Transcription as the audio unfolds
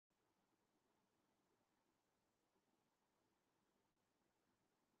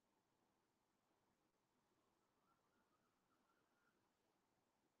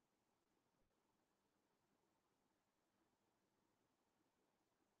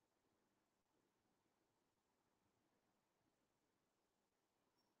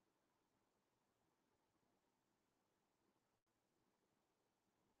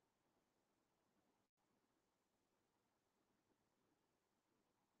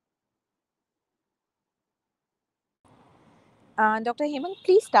Dr. Hemang,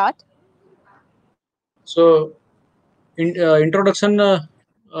 please start. So, introduction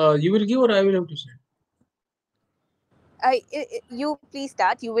you will give or I will have to say? You please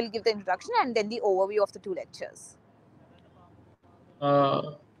start. You will give the introduction and then the overview of the 2 lectures.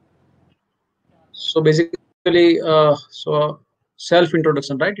 So basically, so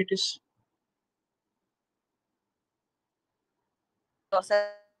self-introduction, right? It is. Yourself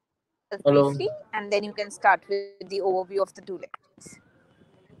Hello. briefly, and then you can start with the overview of the 2 lectures.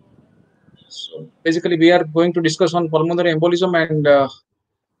 So basically, we are going to discuss on pulmonary embolism and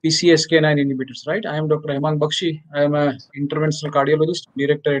PCSK-9 inhibitors, right? I am Dr. Hemang Baxi. I am an interventional cardiologist,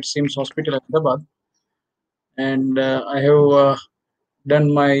 director at CIMS Hospital, Ahmedabad, and I have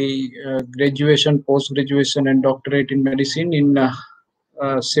done my graduation, post-graduation, and doctorate in medicine in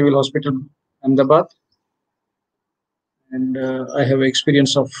Civil Hospital, Ahmedabad. And I have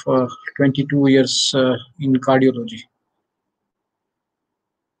experience of 22 years in cardiology.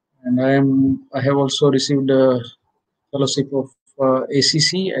 And I have also received a fellowship of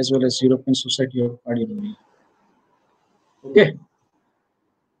ACC as well as European Society of Cardiology. Okay.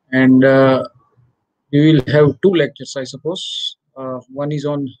 And we will have 2 lectures, I suppose. One is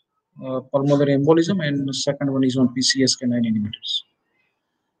on pulmonary embolism and the second one is on PCSK-9 inhibitors.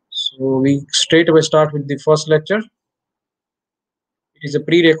 So we straight away start with the first lecture. It is a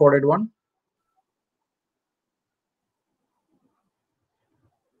pre-recorded one.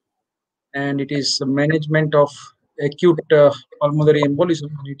 And it is the management of acute pulmonary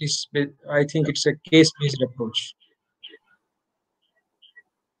embolism. It is, I think it's a case-based approach.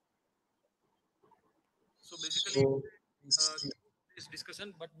 So basically, this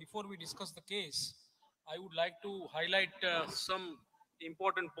discussion, but before we discuss the case, I would like to highlight some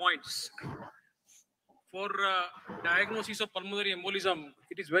important points. For diagnosis of pulmonary embolism,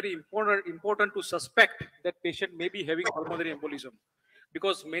 it is very important to suspect that patient may be having pulmonary embolism,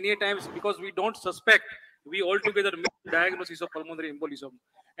 because many times, because we don't suspect, we altogether miss the diagnosis of pulmonary embolism.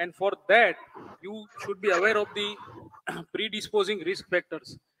 And for that, you should be aware of the predisposing risk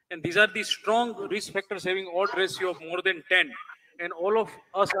factors. And these are the strong risk factors having odd ratio of more than 10. And all of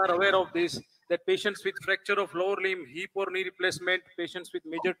us are aware of this, that patients with fracture of lower limb, hip or knee replacement, patients with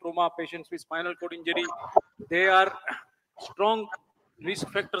major trauma, patients with spinal cord injury, they are strong risk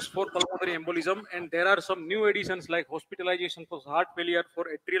factors for pulmonary embolism. And there are some new additions like hospitalization for heart failure, for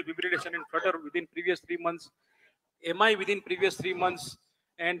atrial fibrillation and flutter within previous 3 months, MI within previous 3 months,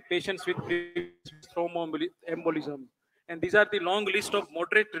 and patients with thromboembolism. And these are the long list of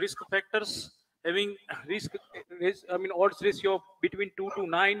moderate risk factors having odds ratio of between 2 to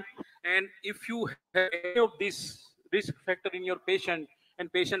 9. And if you have any of these risk factor in your patient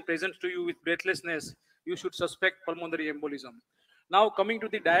and patient presents to you with breathlessness, you should suspect pulmonary embolism. Now coming to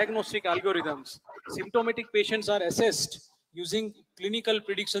the diagnostic algorithms, symptomatic patients are assessed using clinical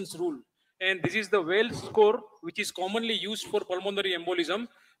predictions rule. And this is the Wales score, which is commonly used for pulmonary embolism,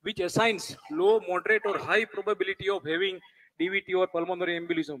 which assigns low, moderate or high probability of having DVT or pulmonary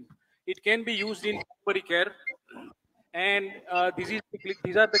embolism. It can be used in primary care. And these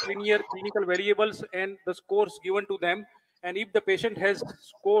are the clinical variables and the scores given to them. And if the patient has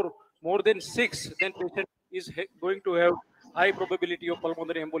score more than 6, then patient is going to have high probability of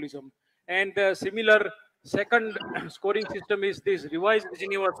pulmonary embolism. And the similar second scoring system is this revised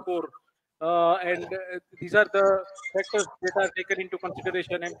Geneva score. These are the factors that are taken into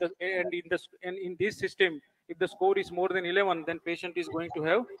consideration. And in this system, if the score is more than 11, then patient is going to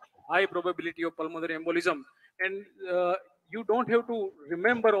have high probability of pulmonary embolism. And you don't have to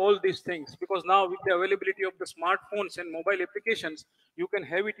remember all these things, because now with the availability of the smartphones and mobile applications, you can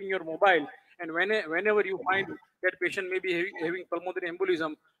have it in your mobile. And whenever you find that patient may be having pulmonary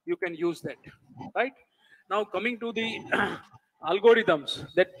embolism, you can use that, right? Now coming to the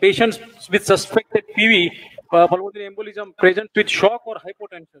algorithms, that patients with suspected PV, pulmonary embolism, present with shock or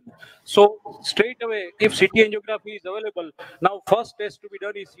hypotension. So straight away, if CT angiography is available, now first test to be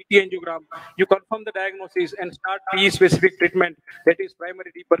done is CT angiogram. You confirm the diagnosis and start PE specific treatment, that is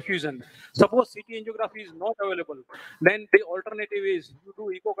primary deperfusion. Suppose CT angiography is not available, then the alternative is you do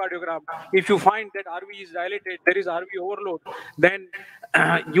echocardiogram. If you find that RV is dilated, there is RV overload, then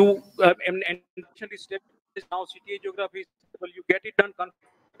and patient is stable. Now CT angiography is available, you get it done,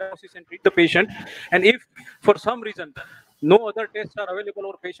 diagnosis and treat the patient. And if for some reason no other tests are available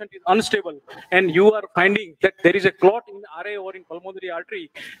or patient is unstable and you are finding that there is a clot in RA or in pulmonary artery,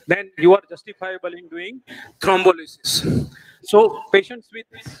 then you are justifiable in doing thrombolysis. So patients with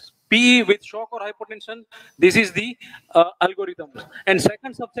PE with shock or hypotension, this is the algorithm. And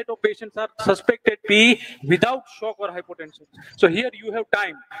second subset of patients are suspected PE without shock or hypotension. So here you have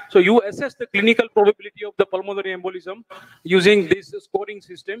time. So you assess the clinical probability of the pulmonary embolism using this scoring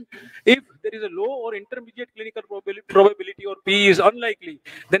system. If there is a low or intermediate clinical probability or PE is unlikely,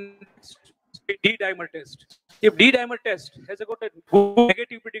 then D-dimer test. If D-dimer test has got a good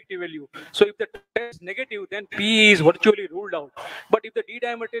negative predictive value, so if the test is negative, then PE is virtually ruled out. But if the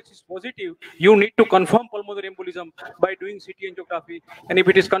D-dimer test is positive, you need to confirm pulmonary embolism by doing CT angiography, and if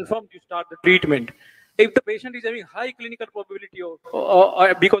it is confirmed, you start the treatment. If the patient is having high clinical probability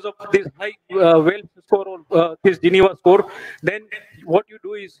or because of this high Wells score or this Geneva score, then what you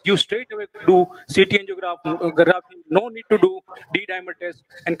do is you straight away do CT angiography, no need to do D-dimer test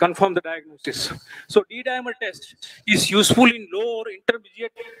and confirm the diagnosis. So D-dimer test is useful in low or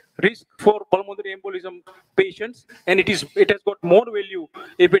intermediate risk for pulmonary embolism patients, and it has got more value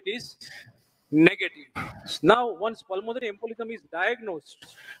if it is negative. Now, once pulmonary embolism is diagnosed,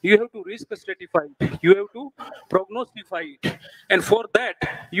 you have to risk stratify it, you have to prognostify it, and for that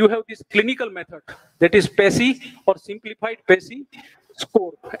you have this clinical method, that is PACC or simplified PACC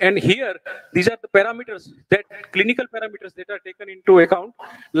score. And here these are the parameters, that clinical parameters that are taken into account,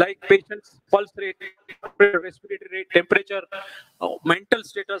 like patient's pulse rate, respiratory rate, temperature, mental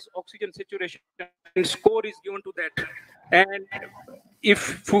status, oxygen saturation, and score is given to that. And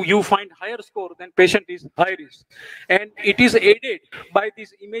if you find higher score, then patient is high risk. And it is aided by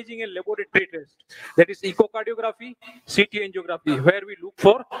this imaging and laboratory test, that is echocardiography, CT angiography, where we look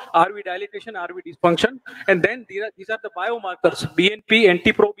for RV dilatation, RV dysfunction, and then these are the biomarkers: BNP,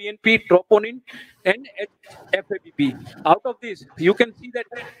 NT-proBNP, troponin, and FABP. Out of this, you can see that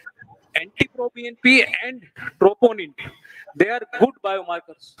NT-proBNP and troponin, they are good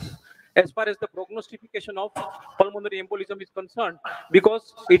biomarkers as far as the prognostication of pulmonary embolism is concerned,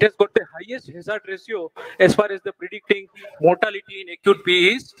 because it has got the highest hazard ratio as far as the predicting mortality in acute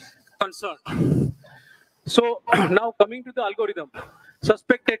PE is concerned. So now coming to the algorithm,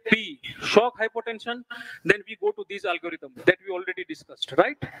 suspected PE, shock, hypotension, then we go to these algorithms that we already discussed,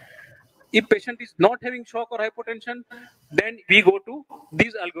 right? If patient is not having shock or hypotension, then we go to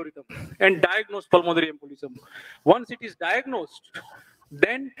these algorithms and diagnose pulmonary embolism. Once it is diagnosed,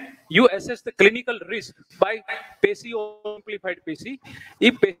 then you assess the clinical risk by PACC or simplified PACC.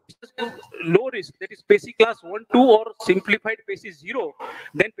 If patient is low risk, that is PACC class 1, 2 or simplified PACC 0,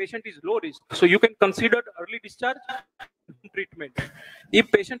 then patient is low risk. So you can consider early discharge treatment.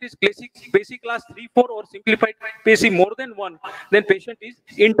 If patient is PACC class 3, 4 or simplified PACC more than 1, then patient is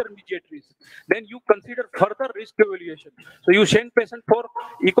intermediate risk. Then you consider further risk evaluation. So you send patient for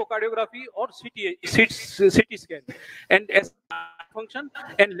echocardiography or CT scan, and as function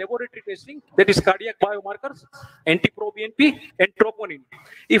and laboratory testing, that is cardiac biomarkers, NT-proBNP and troponin.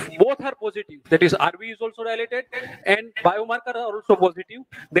 If both are positive, that is RV is also dilated and biomarkers are also positive,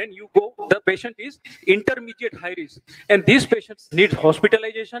 then you go, the patient is intermediate high risk, and these patients need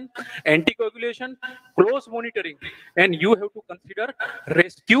hospitalization, anticoagulation, close monitoring, and you have to consider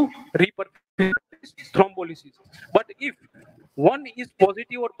rescue, reperfusion, thrombolysis. But if one is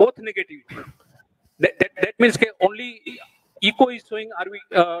positive or both negative, that means only echo is showing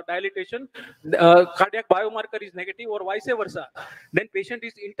RV dilatation, cardiac biomarker is negative or vice versa, then patient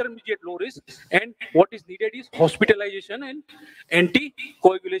is intermediate low risk, and what is needed is hospitalization and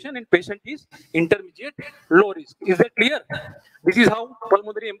anticoagulation, and patient is intermediate low risk. Is that clear? This is how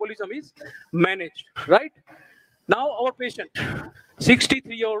pulmonary embolism is managed, right? Now our patient,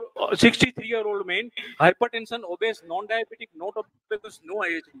 63-year-old man, hypertension, obese, non-diabetic, no obese, no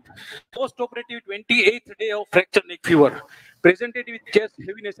IHD. Post-operative 28th day of fracture neck fever. Presented with chest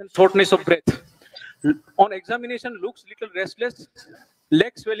heaviness and shortness of breath. On examination, looks little restless.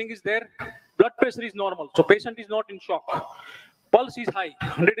 Leg swelling is there. Blood pressure is normal. So patient is not in shock. Pulse is high,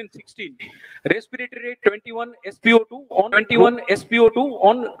 116. Respiratory rate 21 SpO2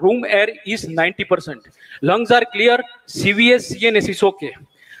 on room air is 90%. Lungs are clear. CVS, CNS is okay.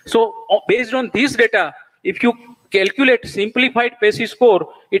 So based on this data, if you calculate simplified PACC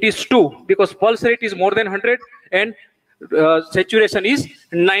score, it is 2 because pulse rate is more than 100 and saturation is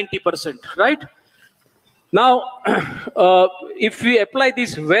 90%, right? Now, if we apply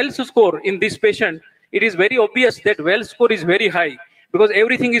this Wells score in this patient, it is very obvious that Wells score is very high because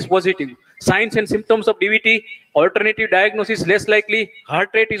everything is positive. Signs and symptoms of DVT, alternative diagnosis less likely, heart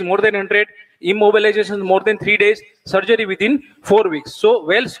rate is more than 100, immobilization more than 3 days, surgery within 4 weeks. So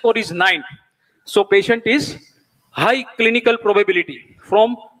Wells score is 9. So patient is high clinical probability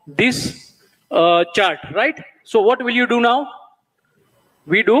from this chart, right? So what will you do now?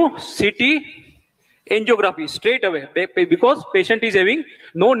 We do CT angiography straight away, because patient is having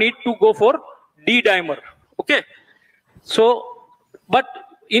no need to go for D-dimer. Okay. So, but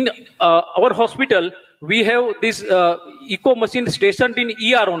in our hospital, we have this echo machine stationed in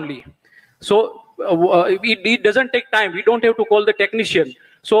ER only. So it doesn't take time. We don't have to call the technician.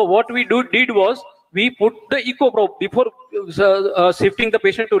 So what we did was, we put the echo probe before shifting the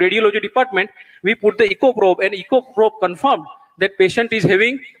patient to radiology department. We put the echo probe, and echo probe confirmed that patient is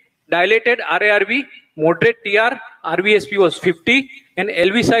having dilated RARV, moderate TR, RVSP was 50, and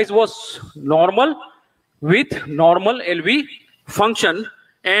LV size was normal with normal LV function.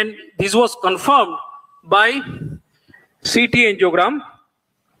 And this was confirmed by CT angiogram,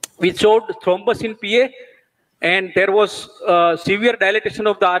 which showed thrombus in PA, and there was severe dilatation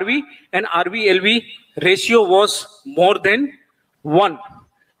of the RV, and RV-LV ratio was more than 1.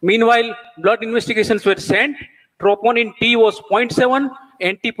 Meanwhile, blood investigations were sent. Troponin T was 0.7,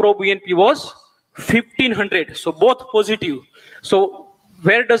 anti-pro-BNP was 1500. So both positive. So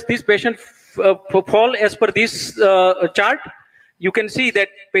where does this patient fall as per this chart? You can see that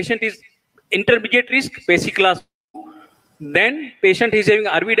patient is intermediate risk, basic class. Then patient is having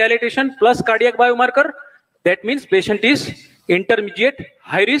RV dilatation plus cardiac biomarker. That means patient is intermediate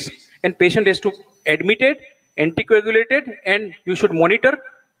high risk, and patient has to admitted, anticoagulated, and you should monitor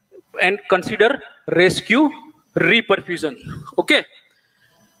and consider rescue reperfusion. Okay.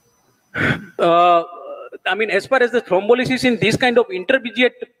 I mean, as far as the thrombolysis in this kind of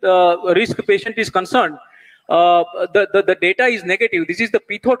intermediate risk patient is concerned, the data is negative. This is the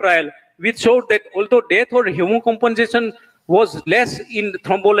PITHO trial, which showed that although death or hemocompensation was less in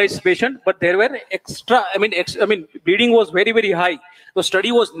thrombolyzed patient, but there were extra, bleeding was very, very high. The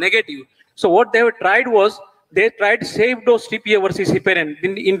study was negative. So what they have tried was, they tried safe dose TPA versus heparin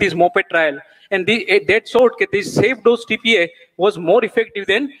in this MOPED trial. And that showed that this safe dose TPA was more effective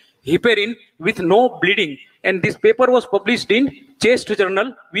than heparin with no bleeding. And this paper was published in Chest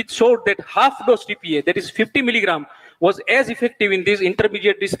Journal, which showed that half dose TPA, that is 50 milligram, was as effective in this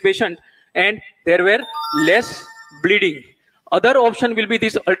intermediate risk patient, and there were less bleeding. Other option will be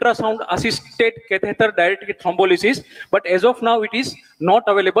this ultrasound assisted catheter diuretic thrombolysis, but as of now it is not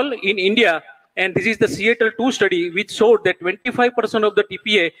available in India. And this is the Seattle 2 study, which showed that 25% of the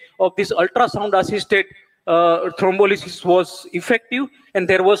TPA of this ultrasound assisted thrombolysis was effective, and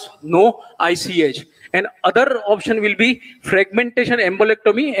there was no ICH. And other option will be fragmentation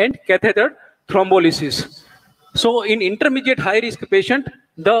embolectomy and catheter thrombolysis. So in intermediate high risk patient,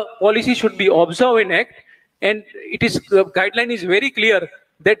 the policy should be observe and act. And it is, the guideline is very clear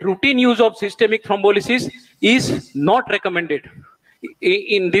that routine use of systemic thrombolysis is not recommended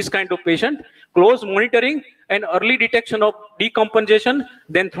in this kind of patient. Close monitoring and early detection of decompensation,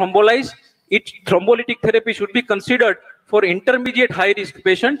 then thrombolyze. Thrombolytic therapy should be considered for intermediate high risk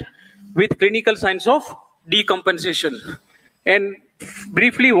patient with clinical signs of decompensation. And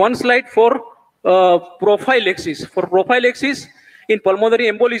briefly, one slide for prophylaxis. For prophylaxis in pulmonary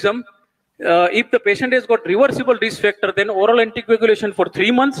embolism, if the patient has got reversible risk factor, then oral anticoagulation for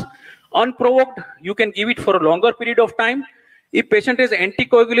 3 months. Unprovoked, you can give it for a longer period of time. If patient has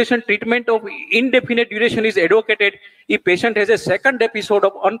anticoagulation treatment of indefinite duration is advocated, if patient has a second episode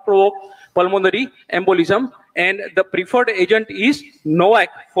of unprovoked pulmonary embolism, and the preferred agent is NOAC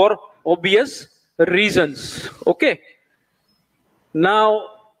for obvious reasons. Okay. Now,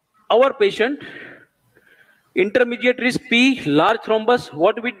 our patient, intermediate risk P, large thrombus,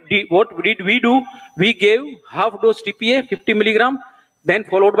 what did we do? We gave half dose TPA, 50 milligram, then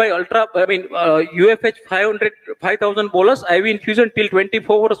followed by UFH 5,000 bolus, IV infusion till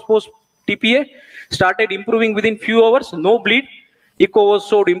 24 hours post TPA, started improving within few hours, no bleed. Echo was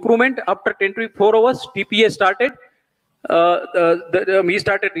showed improvement after 24 hours, TPA started. He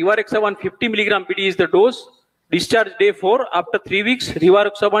started rivaroxaban 50 milligram PD is the dose. Discharge day 4. After 3 weeks,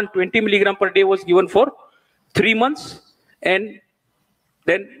 rivaroxaban 20 milligram per day was given for 3 months, and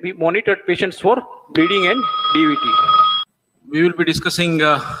then we monitored patients for bleeding and DVT. We will be discussing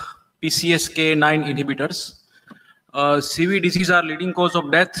PCSK-9 inhibitors. CV disease are leading cause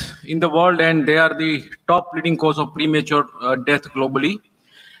of death in the world, and they are the top leading cause of premature death globally.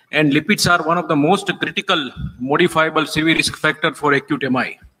 And lipids are one of the most critical modifiable CV risk factor for acute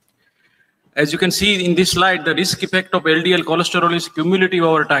MI. As you can see in this slide, the risk effect of LDL cholesterol is cumulative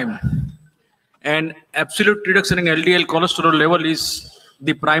over time. And absolute reduction in LDL cholesterol level is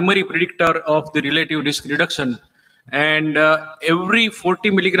the primary predictor of the relative risk reduction. And every 40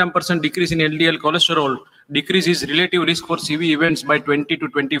 milligram % decrease in LDL cholesterol decreases relative risk for CV events by 20 to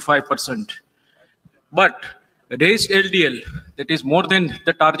 25%. But raised LDL, that is more than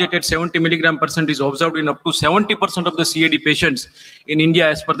the targeted 70 milligram % is observed in up to 70% of the CAD patients in India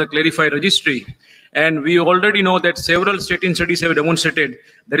as per the Clarify registry. And we already know that several statin studies have demonstrated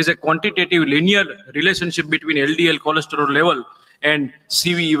there is a quantitative linear relationship between LDL cholesterol level and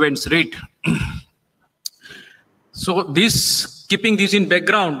CV events rate. So this, keeping this in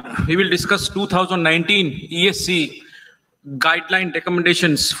background, we will discuss 2019 ESC guideline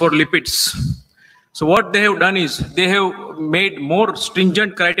recommendations for lipids. So what they have done is they have made more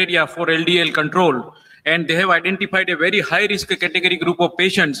stringent criteria for LDL control, and they have identified a very high risk category group of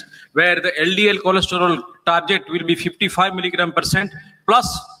patients where the LDL cholesterol target will be 55 mg/%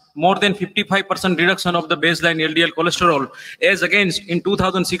 plus more than 55% reduction of the baseline LDL cholesterol. As against in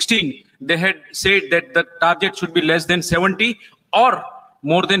 2016, they had said that the target should be less than 70 or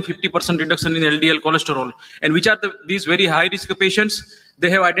more than 50% reduction in LDL cholesterol. And which are these very high risk patients? They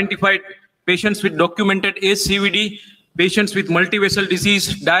have identified patients with documented ACVD, patients with multivessel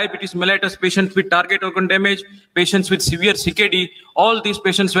disease, diabetes mellitus, patients with target organ damage, patients with severe CKD. All these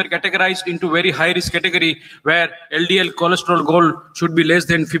patients were categorized into very high risk category where LDL cholesterol goal should be less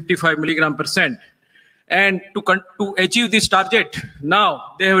than 55 mg/%. And to achieve this target,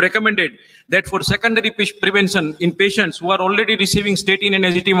 now they have recommended that for secondary prevention in patients who are already receiving statin and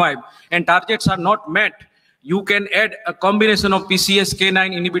ezetimibe and targets are not met, you can add a combination of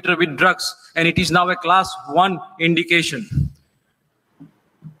PCSK9 inhibitor with drugs, and it is now a class 1 indication.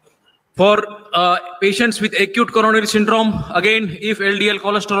 For patients with acute coronary syndrome, again, if LDL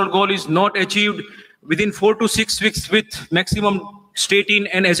cholesterol goal is not achieved within 4 to 6 weeks with maximum statin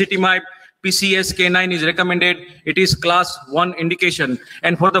and ezetimibe, PCSK9 is recommended. It is class 1 indication.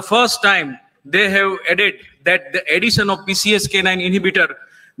 And for the first time, they have added that the addition of PCSK9 inhibitor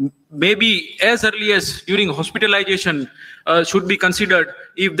maybe as early as during hospitalization should be considered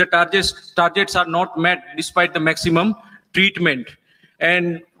if the targets are not met despite the maximum treatment.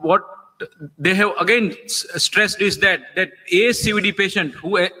 And what they have again stressed is that ASCVD patient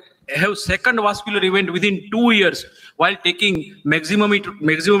who have second vascular event within 2 years while taking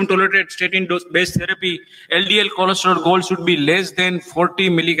maximum tolerated statin dose based therapy, LDL cholesterol goal should be less than 40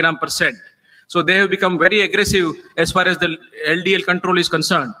 mg/%. So they have become very aggressive as far as the LDL control is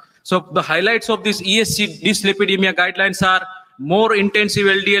concerned. So the highlights of this ESC dyslipidemia guidelines are more intensive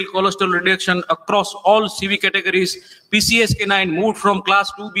LDL cholesterol reduction across all CV categories. PCSK9 moved from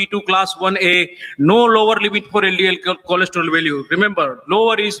class 2B to class 1A. No lower limit for LDL cholesterol value. Remember,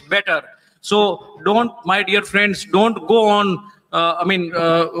 lower is better. So don't, my dear friends, don't go on,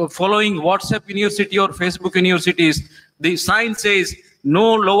 following WhatsApp University or Facebook Universities. The science says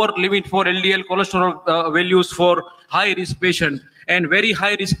no lower limit for LDL cholesterol values for high risk patient, and very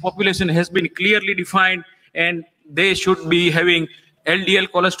high risk population has been clearly defined, and they should be having LDL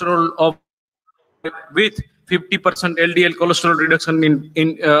cholesterol of with 50% LDL cholesterol reduction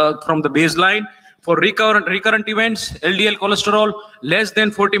in from the baseline. For recurrent events, LDL cholesterol less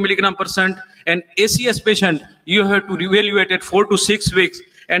than 40 mg/%, and ACS patient you have to reevaluate at 4 to 6 weeks,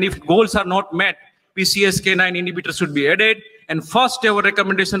 and if goals are not met, PCSK9 inhibitor should be added. And first ever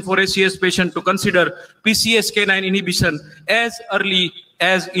recommendation for ACS patient to consider PCSK9 inhibition as early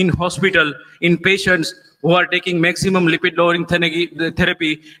as in hospital in patients who are taking maximum lipid lowering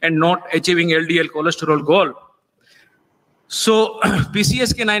therapy and not achieving LDL cholesterol goal. So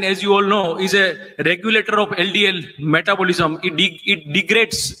PCSK9, as you all know, is a regulator of LDL metabolism. It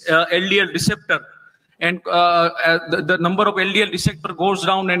degrades LDL receptor, and the number of LDL receptor goes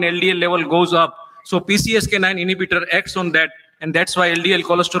down and LDL level goes up. So PCSK9 inhibitor acts on that, and that's why LDL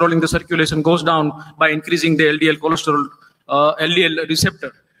cholesterol in the circulation goes down by increasing the LDL cholesterol LDL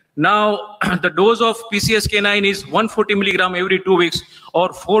receptor. Now the dose of PCSK9 is 140 mg every 2 weeks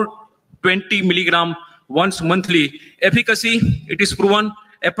or 420 mg once monthly. Efficacy, it is proven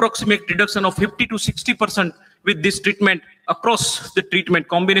approximate reduction of 50 to 60% with this treatment across the treatment,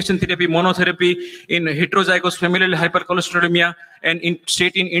 combination therapy, monotherapy in heterozygous familial hypercholesterolemia and in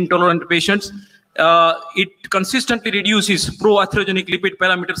statin intolerant patients. It consistently reduces pro-atherogenic lipid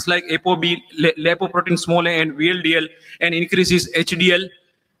parameters like ApoB, lipoprotein small a, and VLDL, and increases HDL.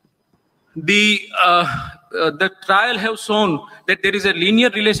 The trial have shown that there is a linear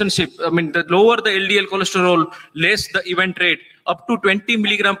relationship. I mean, the lower the LDL cholesterol, less the event rate. Up to 20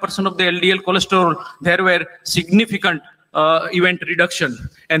 mg/% of the LDL cholesterol, there were significant event reduction.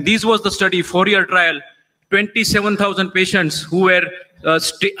 And this was the study, 4-year trial, 27,000 patients who were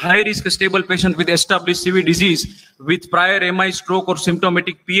high-risk stable patients with established CV disease, with prior MI, stroke, or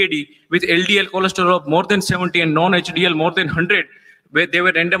symptomatic PAD, with LDL cholesterol of more than 70 and non-HDL more than 100, where they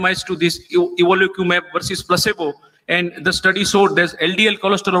were randomized to this evolocumab versus placebo. And the study showed that LDL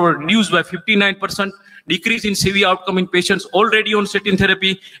cholesterol were reduced by 59%, decrease in CV outcome in patients already on statin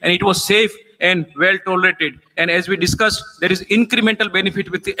therapy, and it was safe and well tolerated. And as we discussed, there is incremental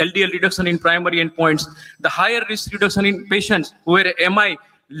benefit with the LDL reduction in primary endpoints. The higher risk reduction in patients who had MI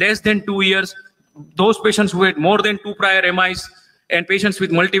less than 2 years, those patients who had more than 2 prior MIs, and patients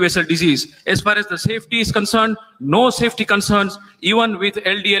with multivessel disease. As far as the safety is concerned, no safety concerns, even with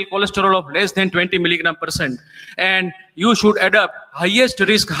LDL cholesterol of less than 20 mg/%. And you should adopt highest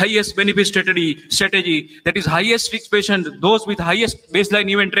risk, highest benefit strategy, that is highest risk patients, those with highest baseline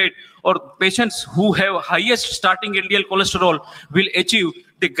event rate, or patients who have highest starting LDL cholesterol will achieve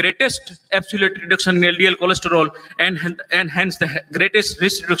the greatest absolute reduction in LDL cholesterol and hence the greatest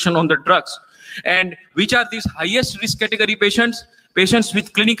risk reduction on the drugs. And which are these highest risk category patients? Patients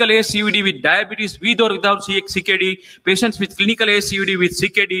with clinical ASCVD with diabetes with or without CKD, patients with clinical ASCVD with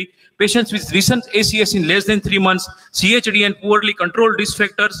CKD, patients with recent ACS in less than 3 months, CHD and poorly controlled risk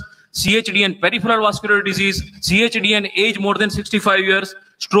factors, CHD and peripheral vascular disease, CHD and age more than 65 years,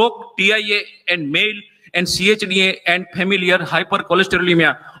 stroke, TIA and male, and CHD and familiar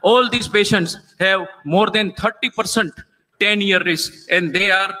hypercholesterolemia. All these patients have more than 30% 10-year risk, and they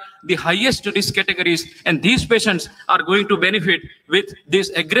are the highest risk categories, and these patients are going to benefit with this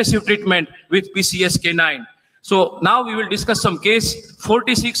aggressive treatment with PCSK9. So now we will discuss some case.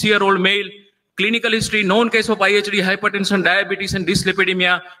 46-year-old male, clinical history, known case of IHD, hypertension, diabetes, and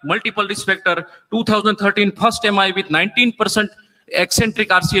dyslipidemia, multiple risk factor, 2013 first MI with 19% eccentric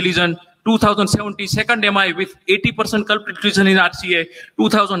RCA lesion, 2017 second MI with 80% culprit lesion in RCA,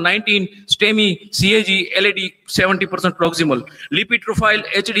 2019 STEMI, CAG, LAD 70% proximal, lipid profile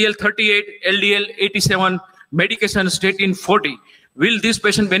HDL 38, LDL 87, medication statin 40. Will this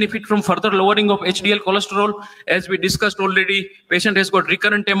patient benefit from further lowering of HDL cholesterol? As we discussed already, patient has got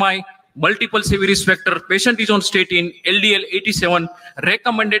recurrent MI, multiple severe risk factor, patient is on statin, LDL 87,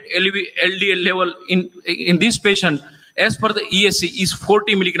 recommended LDL level in this patient as per the ESC is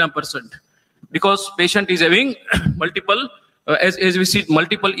 40 mg/%, because patient is having multiple, as we see,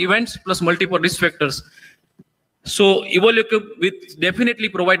 multiple events plus multiple risk factors. So evolocumab will definitely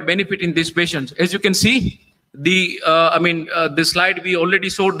provide benefit in these patients. As you can see, the slide we already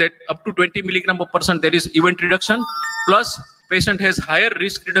showed that up to 20 mg/% there is event reduction, plus patient has higher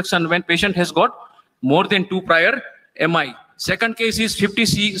risk reduction when patient has got more than 2 prior MI. Second case is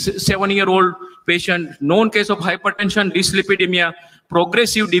 57-year-old patient, known case of hypertension, dyslipidemia,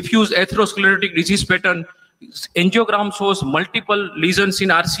 progressive diffuse atherosclerotic disease pattern. Angiogram shows multiple lesions in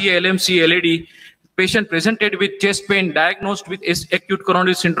RCA, LMC, LAD. Patient presented with chest pain, diagnosed with acute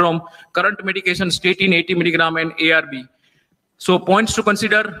coronary syndrome, current medication statin 80 mg and ARB. So points to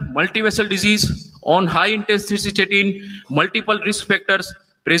consider: multivessel disease, on high intensity statin, multiple risk factors,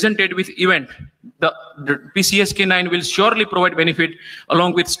 presented with event. The PCSK9 will surely provide benefit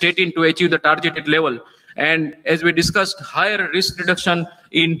along with statin to achieve the targeted level. And as we discussed, higher risk reduction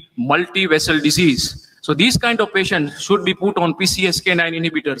in multivessel disease. So these kind of patients should be put on PCSK9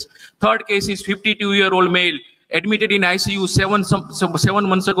 inhibitors. Third case is 52-year-old male, admitted in ICU 7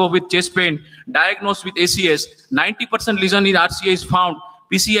 months ago with chest pain, diagnosed with ACS, 90% lesion in RCA is found,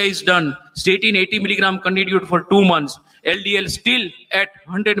 PCI is done, statin 80 mg continued for 2 months, LDL still at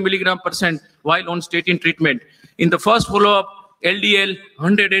 100 mg% while on statin treatment. In the first follow-up, LDL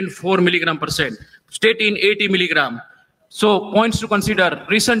 104 mg%, statin 80 mg. So points to consider: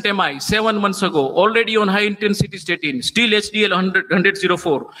 recent MI 7 months ago, already on high intensity statin, still HDL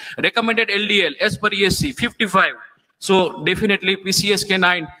 104, recommended LDL as per ESC 55. So definitely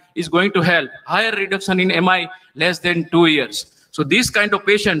PCSK9 is going to help higher reduction in MI less than 2 years. So these kind of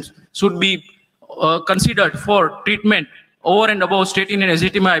patients should be considered for treatment over and above statin and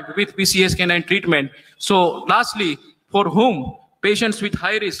ezetimibe with PCSK9 treatment. So lastly, for whom patients with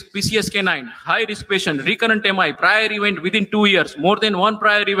high risk, PCSK9, high risk patient, recurrent MI, prior event within 2 years, more than 1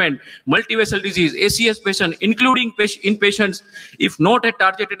 prior event, multivessel disease, ACS patient, including in patients if not at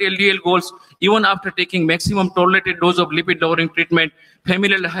targeted LDL goals, even after taking maximum tolerated dose of lipid lowering treatment,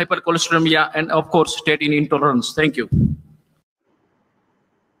 familial hypercholesterolemia, and of course statin intolerance. Thank you.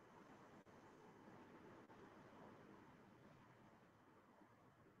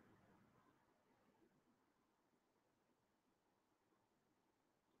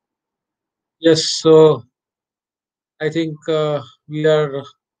 Yes, so I think we are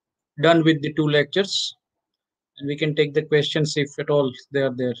done with the 2 lectures, and we can take the questions if at all they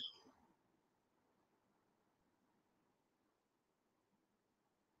are there.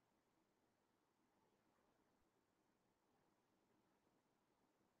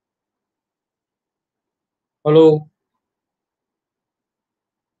 Hello.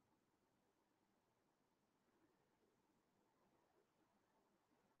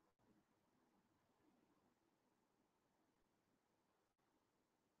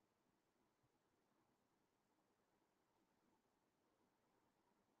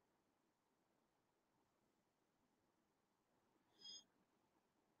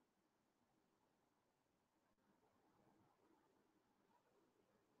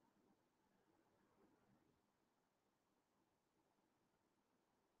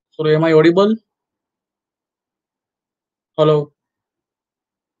 So am I audible? Hello.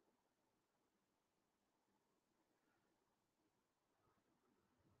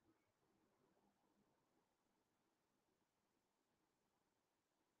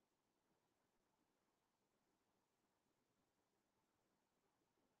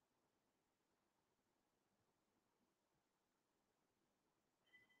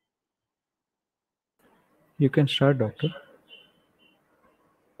 You can start, doctor.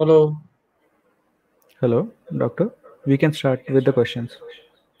 Hello. Hello, doctor. We can start with the questions.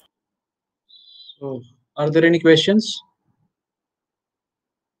 So are there any questions?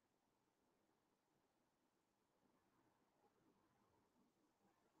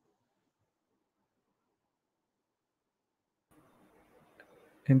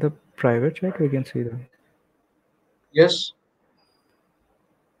 In the private chat, we can see that. Yes.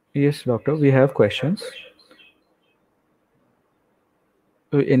 Yes, doctor. We have questions.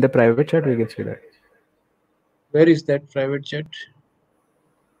 In the private chat, we can see that. Where is that private chat?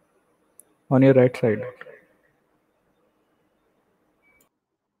 On your right side.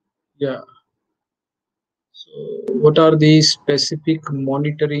 Yeah. So what are the specific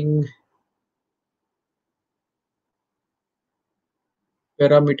monitoring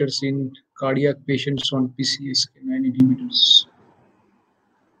parameters in cardiac patients on PCSK9 inhibitors?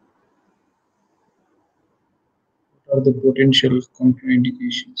 What are the potential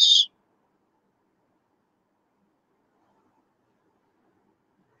contraindications?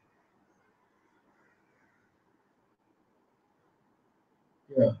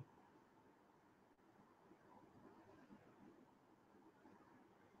 Yeah.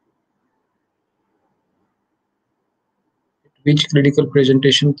 Which clinical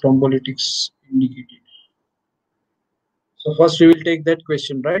presentation thrombolytics indicated? So first we will take that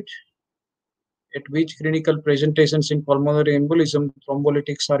question, right? At which clinical presentations in pulmonary embolism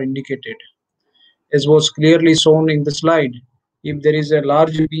thrombolytics are indicated? As was clearly shown in the slide, if there is a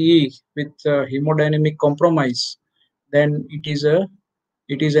large PE with hemodynamic compromise, then it is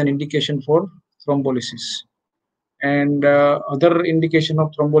an indication for thrombolysis. And other indication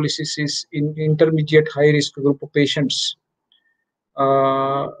of thrombolysis is in intermediate high risk group of patients,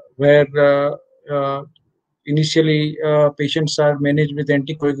 where initially patients are managed with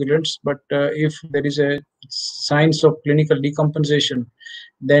anticoagulants, but if there is a signs of clinical decompensation,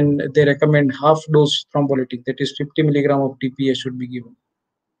 then they recommend half dose thrombolytic, that is 50 milligram of TPA should be given.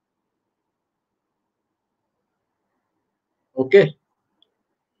 Okay.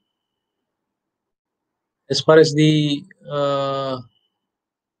 As far as the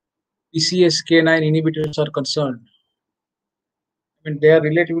PCSK9 inhibitors are concerned, I mean, they are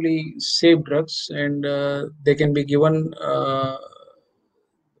relatively safe drugs, and they can be given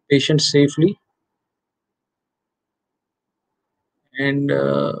patients safely. And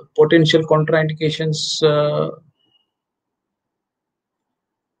potential contraindications, I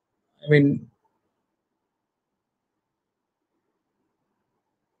mean,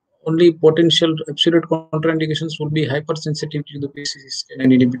 only potential absolute contraindications would be hypersensitivity to the PCSK9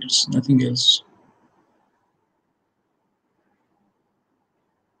 inhibitors, nothing else.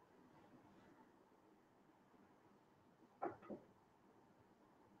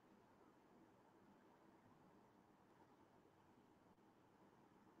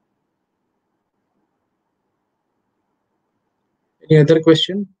 Any other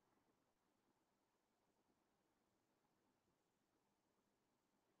question?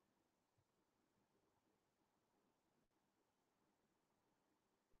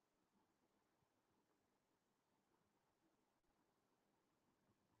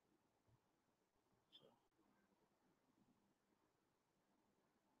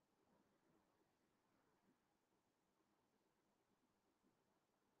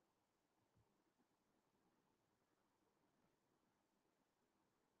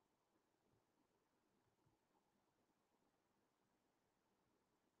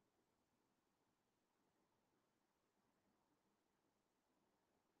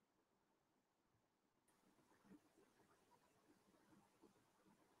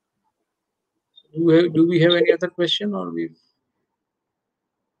 Do we have any other question, or we?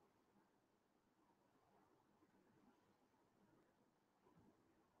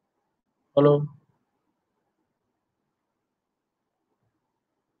 Hello.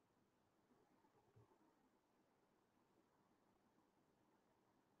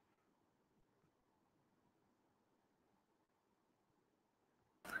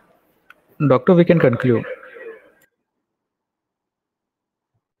 Doctor, we can conclude.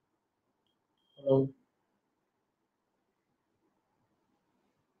 Hello.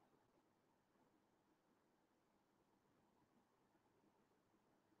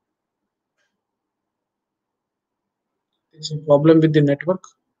 Some problem with the network?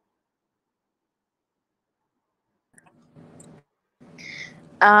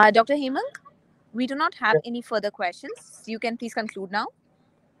 Dr. Hemang, we do not have any further questions. You can please conclude now.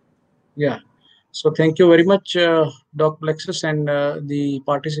 Yeah. So thank you very much, Doc Plexus and the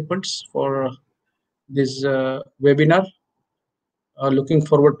participants for this webinar. Looking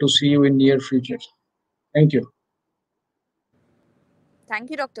forward to see you in near future. Thank you.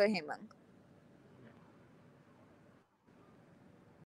 Thank you, Dr. Hemang.